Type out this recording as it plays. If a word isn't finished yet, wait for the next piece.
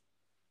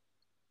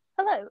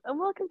Hello, and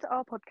welcome to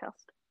our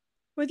podcast.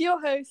 With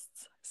your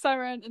hosts,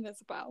 Seren and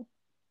Isobel.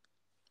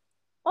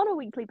 On a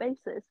weekly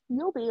basis,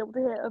 you'll be able to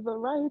hear a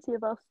variety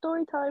of our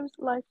story times,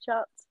 live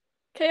chats,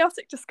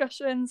 chaotic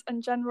discussions,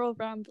 and general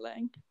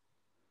rambling.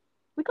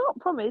 We can't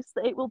promise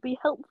that it will be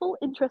helpful,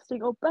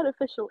 interesting, or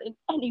beneficial in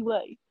any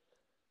way.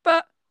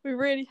 But we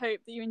really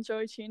hope that you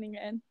enjoy tuning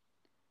in.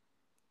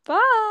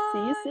 Bye!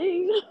 See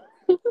you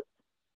soon!